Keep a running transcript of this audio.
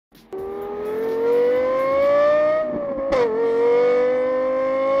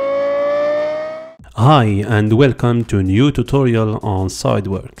Hi and welcome to a new tutorial on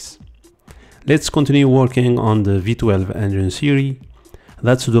Solidworks. Let's continue working on the V12 engine series.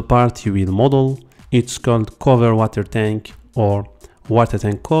 That's the part you will model. It's called cover water tank or water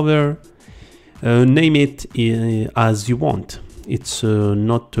tank cover. Name it as you want. It's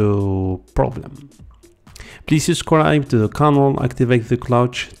not a problem. Please subscribe to the channel, activate the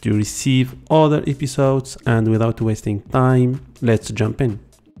clock to receive other episodes, and without wasting time, let's jump in.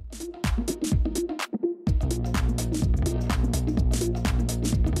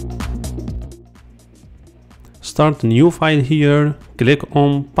 Start a new file here, click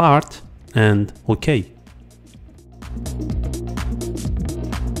on part and OK.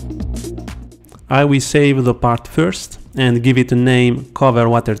 I will save the part first and give it a name cover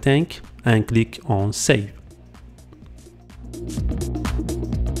water tank and click on save.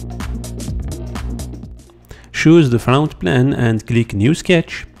 Choose the front plane and click new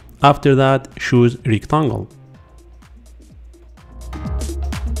sketch. After that, choose rectangle.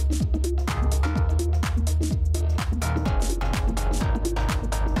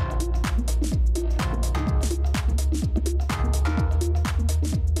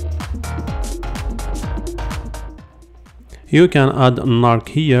 You can add an arc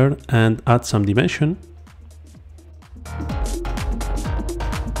here and add some dimension.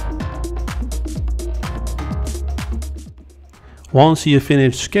 Once you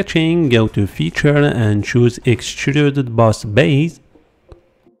finish sketching, go to Feature and choose Extruded Boss Base.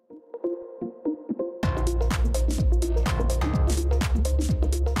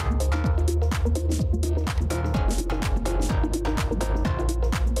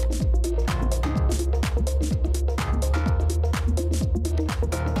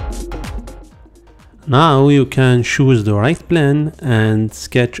 Now you can choose the right plane and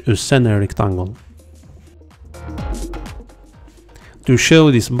sketch a center rectangle. To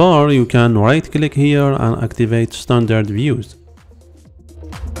show this bar, you can right-click here and activate standard views.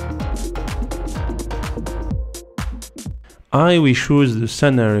 I will choose the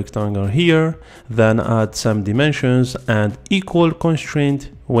center rectangle here, then add some dimensions and equal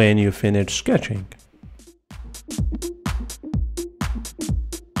constraint when you finish sketching.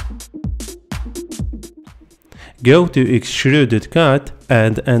 Go to Extruded Cut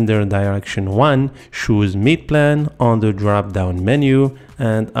and under Direction 1, choose Mid-Plane on the drop-down menu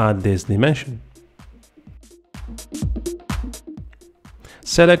and add this dimension.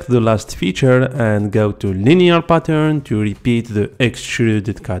 Select the last feature and go to Linear Pattern to repeat the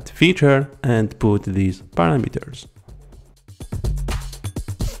Extruded Cut feature and put these parameters.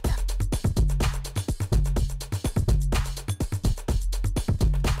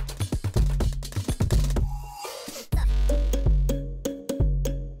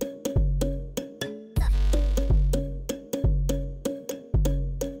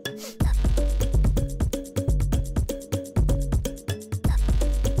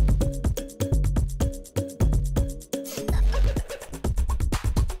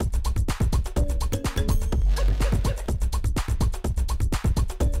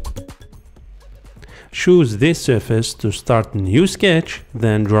 Choose this surface to start a new sketch,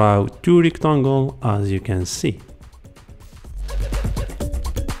 then draw two rectangles as you can see.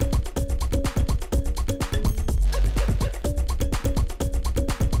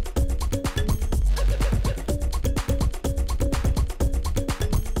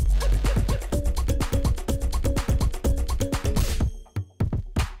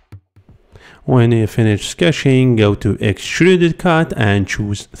 When you finish sketching, go to Extruded Cut and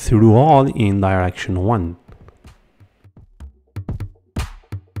choose Through All in Direction 1.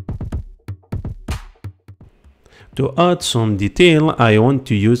 To add some detail, I want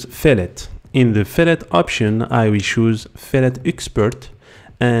to use Fillet. In the Fillet option, I will choose Fillet Expert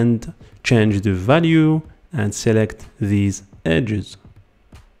and change the value and select these edges.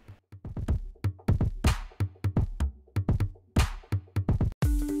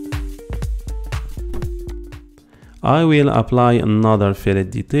 I will apply another fillet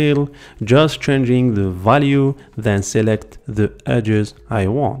detail, just changing the value, then select the edges I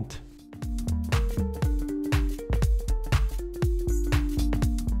want.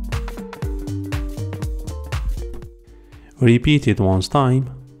 Repeat it once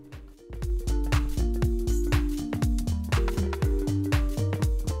time.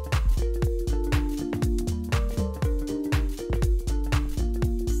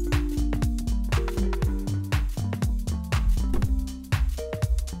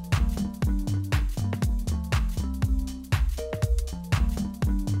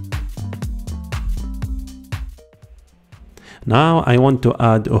 Now I want to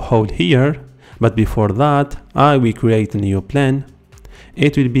add a hole here, but before that I will create a new plane.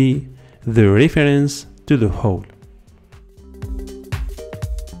 It will be the reference to the hole.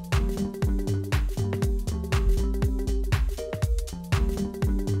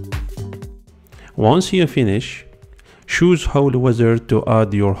 Once you finish, choose hole wizard to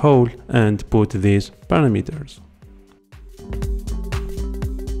add your hole and put these parameters.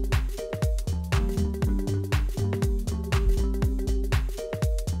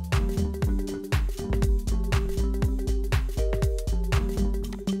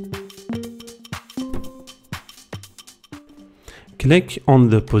 Click on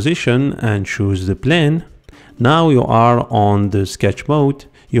the position and choose the plane. Now you are on the sketch mode.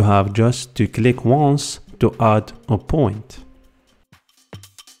 You have just to click once to add a point.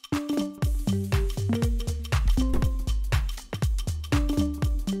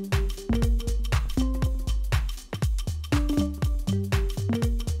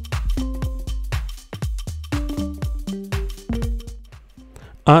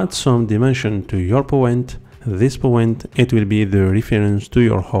 Add some dimension to your point. This point, it will be the reference to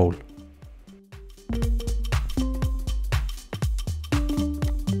your hole.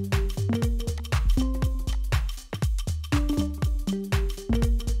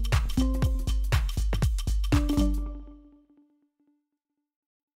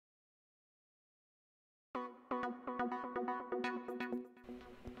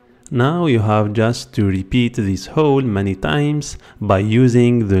 Now you have just to repeat this hole many times by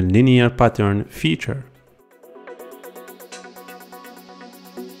using the linear pattern feature.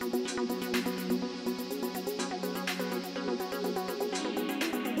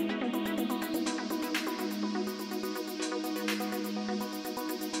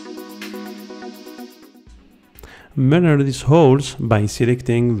 Mirror these holes by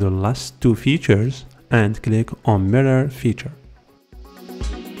selecting the last two features and click on Mirror feature.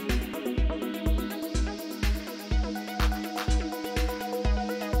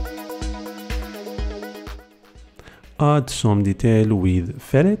 Add some detail with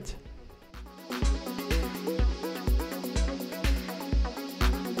fillet.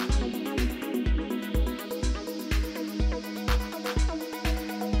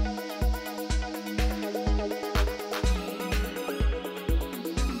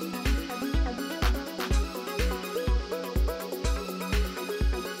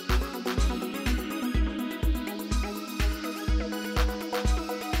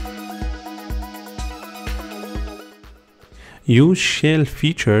 Use shell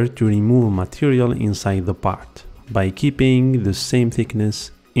feature to remove material inside the part by keeping the same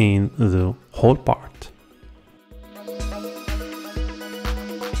thickness in the whole part.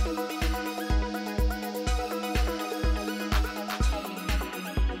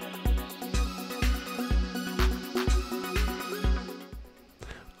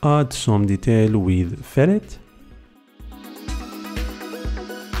 Add some detail with fillet.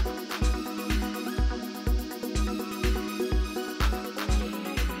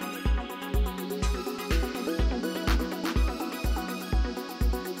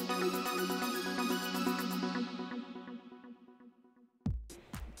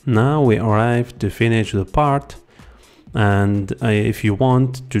 Now we arrive to finish the part, and if you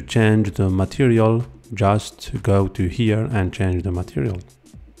want to change the material, just go to here and change the material.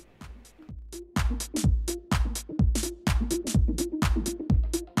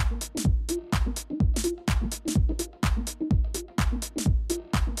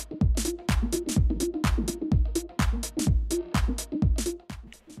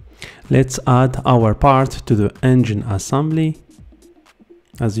 Let's add our part to the engine assembly.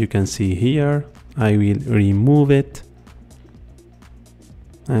 As you can see here, I will remove it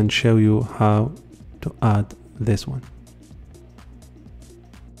and show you how to add this one.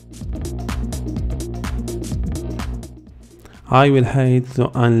 I will hide the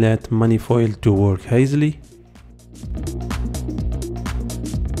inlet manifold to work easily.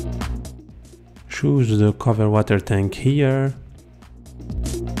 Choose the cover water tank here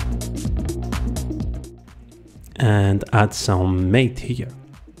and add some mate here.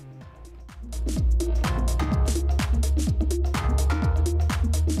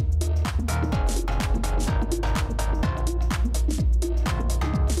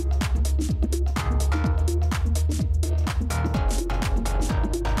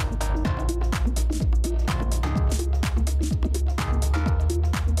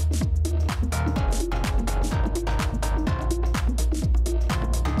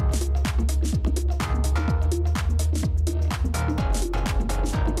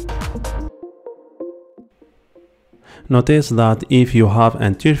 Notice that if you have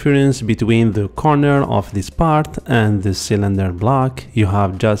interference between the corner of this part and the cylinder block, you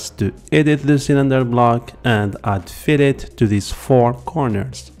have just to edit the cylinder block and add fillet to these four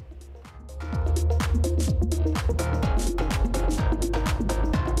corners.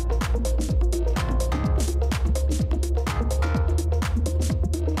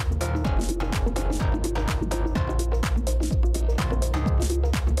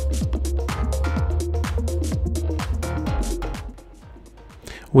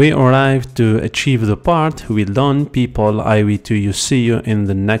 We arrived to achieve the part. Well done, people. I will see you in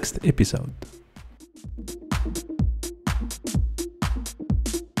the next episode.